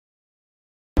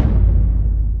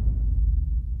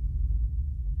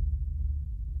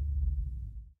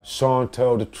Sean,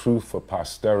 tell the truth for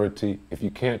posterity. If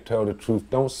you can't tell the truth,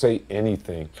 don't say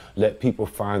anything. Let people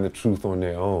find the truth on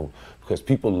their own, because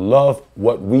people love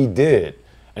what we did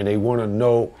and they want to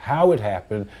know how it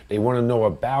happened. They want to know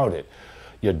about it.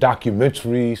 Your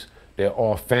documentaries, they're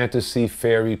all fantasy,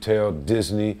 fairy tale,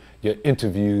 Disney. Your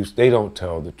interviews, they don't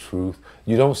tell the truth.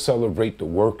 You don't celebrate the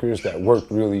workers that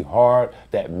worked really hard,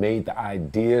 that made the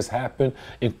ideas happen,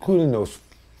 including those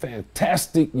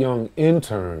fantastic young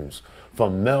interns,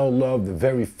 from Mel Love, the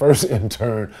very first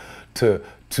intern, to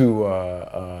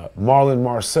Marlon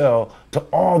Marcel, to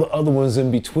all the other ones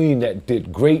in between that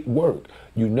did great work.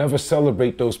 You never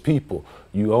celebrate those people.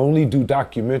 You only do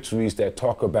documentaries that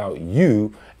talk about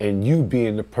you and you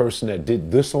being the person that did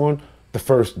this on the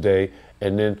first day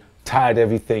and then tied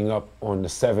everything up on the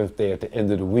seventh day at the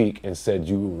end of the week and said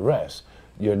you rest.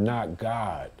 You're not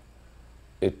God.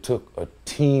 It took a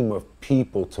team of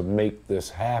people to make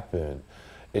this happen.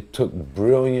 It took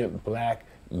brilliant black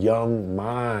young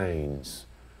minds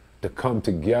to come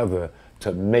together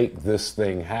to make this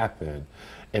thing happen.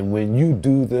 And when you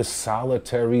do this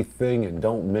solitary thing and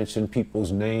don't mention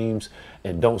people's names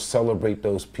and don't celebrate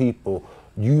those people,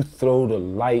 you throw the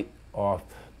light off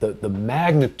the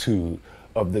magnitude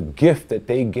of the gift that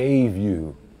they gave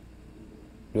you,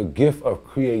 the gift of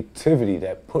creativity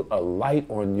that put a light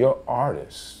on your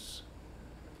artists,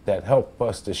 that helped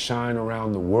us to shine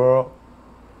around the world.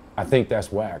 I think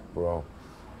that's whack, bro.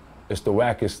 It's the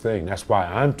wackest thing. That's why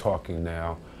I'm talking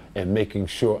now and making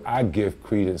sure I give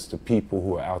credence to people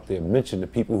who are out there, mention the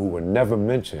people who were never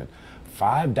mentioned.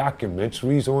 5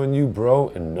 documentaries on you, bro,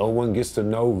 and no one gets to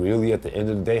know really at the end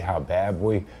of the day how Bad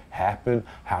Boy happened,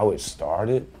 how it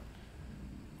started,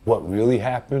 what really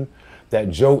happened. That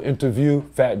Joe interview,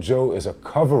 Fat Joe, is a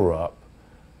cover-up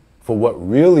for what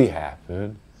really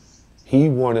happened. He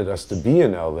wanted us to be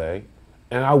in LA,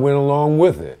 and I went along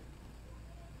with it.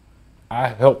 I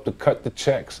helped to cut the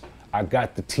checks. I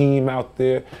got the team out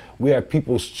there. We had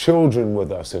people's children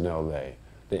with us in LA.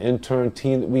 The intern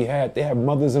team that we had, they have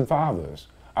mothers and fathers.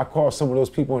 I called some of those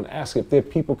people and asked if their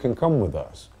people can come with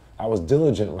us. I was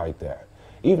diligent like that.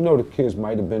 Even though the kids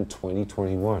might have been 20,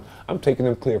 21, I'm taking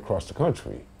them clear across the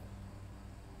country.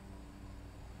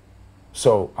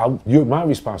 So you're my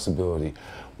responsibility.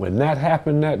 When that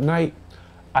happened that night,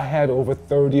 I had over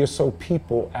 30 or so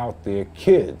people out there,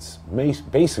 kids,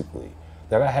 basically,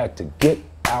 that I had to get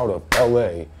out of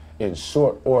LA in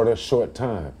short order, short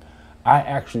time. I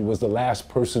actually was the last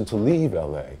person to leave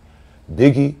LA.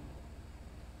 Biggie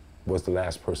was the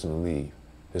last person to leave.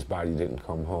 His body didn't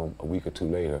come home a week or 2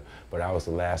 later, but I was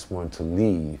the last one to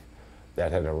leave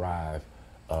that had arrived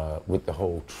with the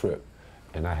whole trip.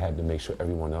 And I had to make sure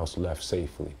everyone else left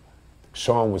safely.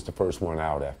 Sean was the first one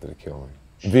out after the killing.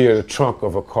 Via the trunk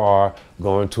of a car,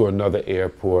 going to another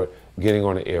airport, getting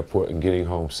on the airport and getting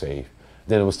home safe.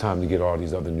 Then it was time to get all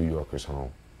these other New Yorkers home.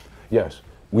 Yes,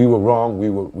 we were wrong,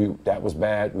 that was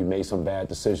bad, we made some bad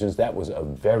decisions. That was a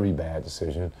very bad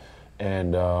decision.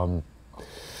 And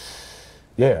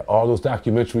yeah, all those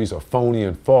documentaries are phony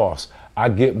and false. I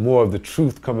get more of the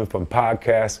truth coming from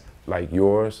podcasts like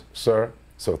yours, sir.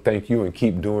 So thank you and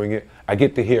keep doing it. I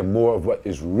get to hear more of what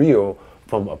is real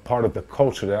from a part of the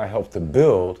culture that I helped to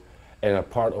build and a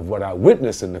part of what I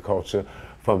witness in the culture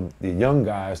from the young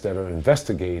guys that are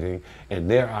investigating, and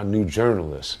they're our new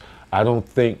journalists. I don't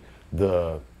think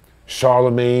the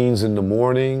Charlemagne's in the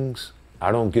mornings,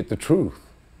 I don't get the truth.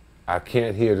 I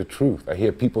can't hear the truth. I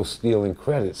hear people stealing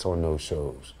credits on those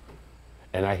shows.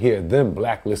 And I hear them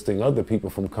blacklisting other people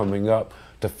from coming up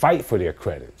to fight for their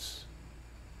credits.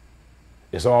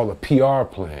 It's all a PR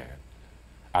plan.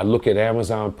 I look at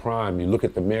Amazon Prime, you look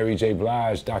at the Mary J.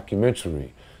 Blige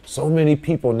documentary. So many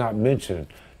people not mentioned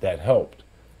that helped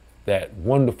that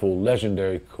wonderful,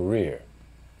 legendary career.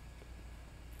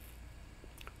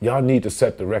 Y'all need to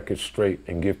set the record straight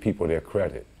and give people their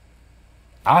credit.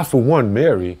 I, for one,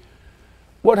 Mary,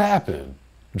 what happened?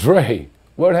 Dre,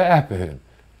 what happened?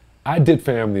 I did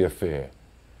Family Affair.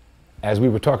 As we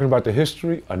were talking about the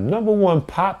history, a #1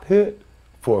 pop hit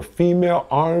for a female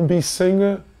R&B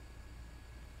singer.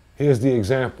 Here's the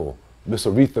example. Miss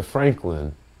Aretha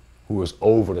Franklin, who was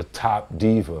over-the-top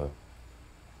diva,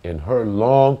 in her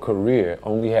long career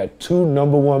only had 2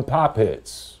 #1 pop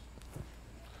hits.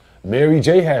 Mary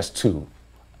J has 2.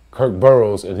 Kirk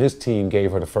Burroughs and his team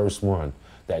gave her the first one.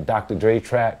 That Dr. Dre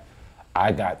track,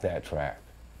 I got that track.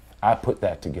 I put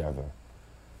that together.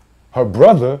 Her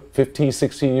brother, 15,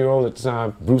 16-year-old at the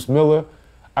time, Bruce Miller,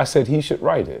 I said he should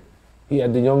write it. He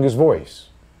had the youngest voice.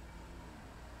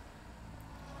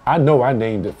 I know I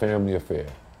named it Family Affair.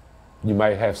 You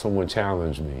might have someone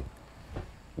challenge me.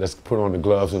 Let's put on the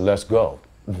gloves and let's go.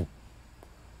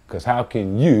 Because how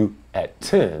can you at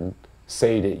 10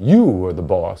 say that you were the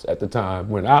boss at the time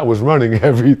when I was running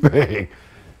everything?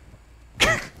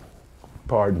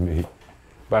 Pardon me,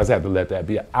 but I just have to let that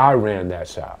be. I ran that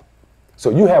shop.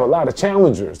 So you have a lot of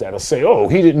challengers that'll say, oh,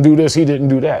 he didn't do this, he didn't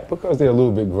do that, because they're a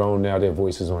little bit grown now, their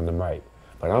voice is on the mic.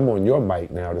 But I'm on your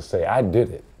mic now to say, I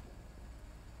did it.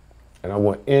 And I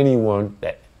want anyone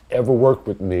that ever worked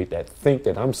with me that think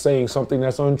that I'm saying something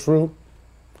that's untrue,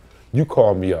 you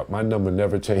call me up. My number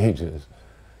never changes.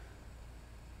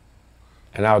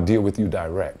 And I'll deal with you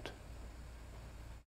direct.